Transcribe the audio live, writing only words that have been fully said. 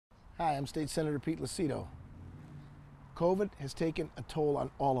Hi, I'm State Senator Pete Lucido. COVID has taken a toll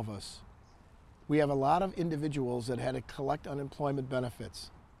on all of us. We have a lot of individuals that had to collect unemployment benefits.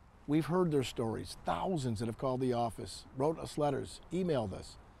 We've heard their stories, thousands that have called the office, wrote us letters, emailed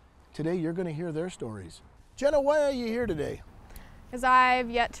us. Today you're going to hear their stories. Genna, why are you here today? Because I've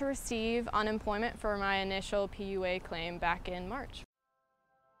yet to receive unemployment for my initial PUA claim back in March.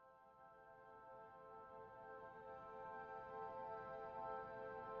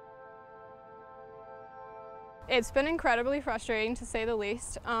 It's been incredibly frustrating, to say the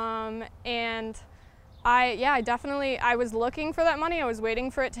least, and I was looking for that money. I was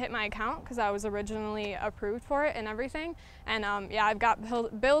waiting for it to hit my account because I was originally approved for it and everything. And I've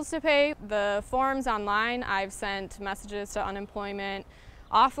got bills to pay, the forms online. I've sent messages to unemployment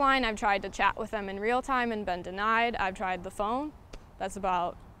offline. I've tried to chat with them in real time and been denied. I've tried the phone. That's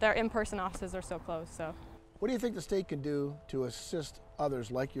about, their in-person offices are so close, so. What do you think the state can do to assist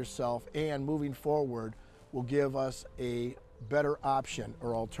others like yourself, and moving forward will give us a better option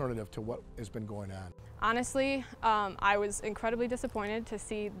or alternative to what has been going on? Honestly, I was incredibly disappointed to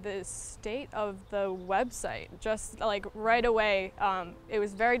see the state of the website just like right away. It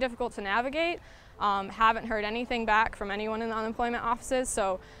was very difficult to navigate. Haven't heard anything back from anyone in the unemployment offices,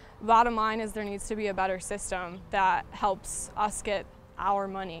 so bottom line is there needs to be a better system that helps us get our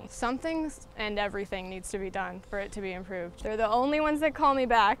money. Something and everything needs to be done for it to be improved. They're the only ones that call me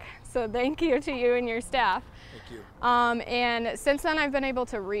back, so thank you to you and your staff. Thank you. And since then I've been able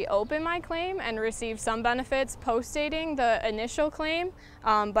to reopen my claim and receive some benefits post-dating the initial claim,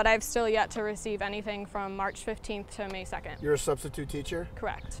 but I've still yet to receive anything from March 15th to May 2nd. You're a substitute teacher?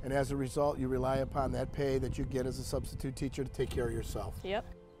 Correct. And as a result, you rely upon that pay that you get as a substitute teacher to take care of yourself. Yep.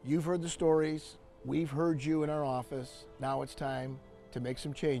 You've heard the stories, we've heard you in our office. Now it's time to make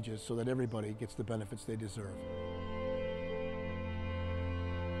some changes so that everybody gets the benefits they deserve.